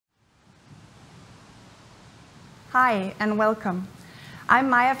Hi and welcome. I'm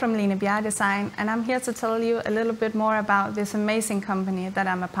Maya from Lene Bjerre Design, and I'm here to tell you a little bit more about this amazing company that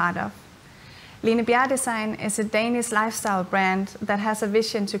I'm a part of. Lene Bjerre Design is a Danish lifestyle brand that has a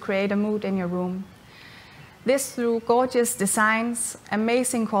vision to create a mood in your room. This through gorgeous designs,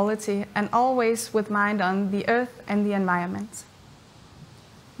 amazing quality, and always with mind on the earth and the environment.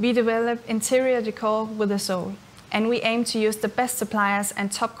 We develop interior decor with a soul, and we aim to use the best suppliers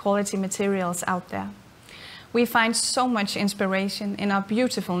and top quality materials out there. We find so much inspiration in our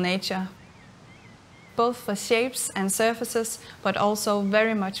beautiful nature, both for shapes and surfaces, but also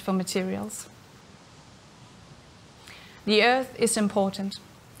very much for materials. The earth is important,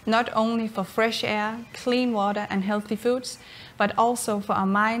 not only for fresh air, clean water and healthy foods, but also for our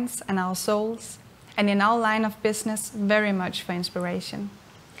minds and our souls, and in our line of business, very much for inspiration.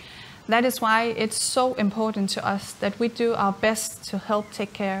 That is why it's so important to us that we do our best to help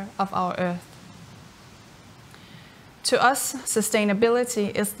take care of our earth. To us, sustainability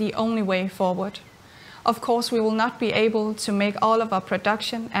is the only way forward. Of course, we will not be able to make all of our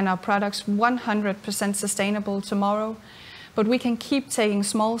production and our products 100% sustainable tomorrow, but we can keep taking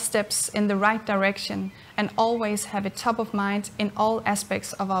small steps in the right direction and always have it top of mind in all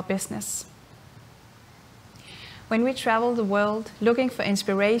aspects of our business. When we travel the world looking for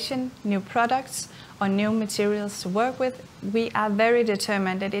inspiration, new products, or new materials to work with, we are very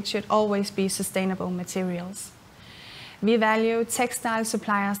determined that it should always be sustainable materials. We value textile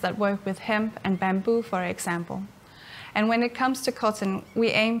suppliers that work with hemp and bamboo, for example. And when it comes to cotton, we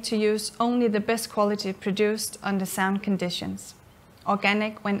aim to use only the best quality produced under sound conditions,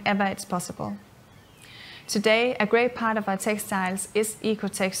 organic whenever it's possible. Today, a great part of our textiles is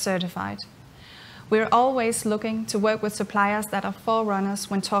Ecotech certified. We're always looking to work with suppliers that are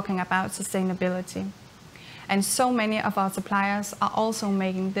forerunners when talking about sustainability. And so many of our suppliers are also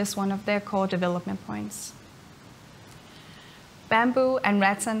making this one of their core development points. Bamboo and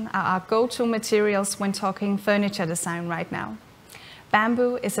rattan are our go-to materials when talking furniture design right now.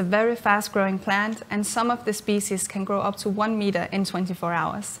 Bamboo is a very fast-growing plant, and some of the species can grow up to 1 meter in 24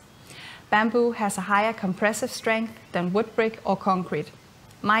 hours. Bamboo has a higher compressive strength than wood brick or concrete.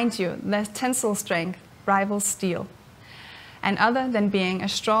 Mind you, the tensile strength rivals steel. And other than being a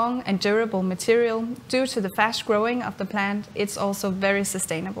strong and durable material, due to the fast growing of the plant, it's also very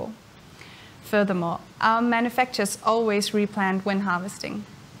sustainable. Furthermore, our manufacturers always replant when harvesting.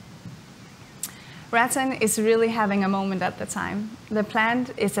 Rattan is really having a moment at the time. The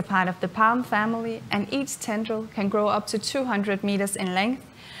plant is a part of the palm family, and each tendril can grow up to 200 meters in length,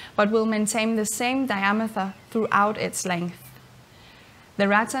 but will maintain the same diameter throughout its length. The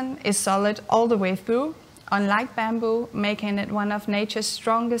rattan is solid all the way through, unlike bamboo, making it one of nature's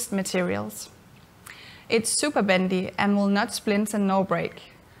strongest materials. It's super bendy and will not splinter nor break.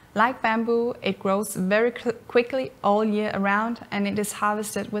 Like bamboo, it grows very quickly all year around, and it is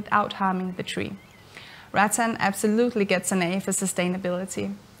harvested without harming the tree. Rattan absolutely gets an A for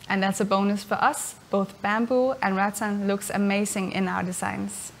sustainability. And as a bonus for us, both bamboo and rattan looks amazing in our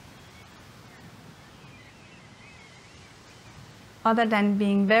designs. Other than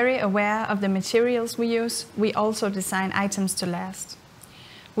being very aware of the materials we use, we also design items to last.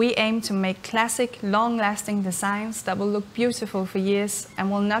 We aim to make classic, long-lasting designs that will look beautiful for years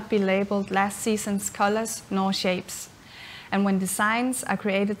and will not be labeled last season's colors nor shapes. And when designs are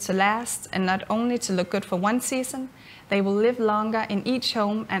created to last and not only to look good for one season, they will live longer in each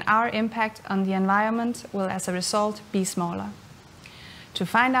home, and our impact on the environment will as a result be smaller. To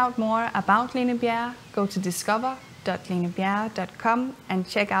find out more about Lene Bjerre, go to discover.lenebjerre.com and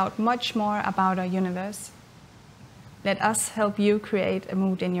check out much more about our universe. Let us help you create a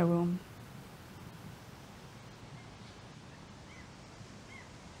mood in your room.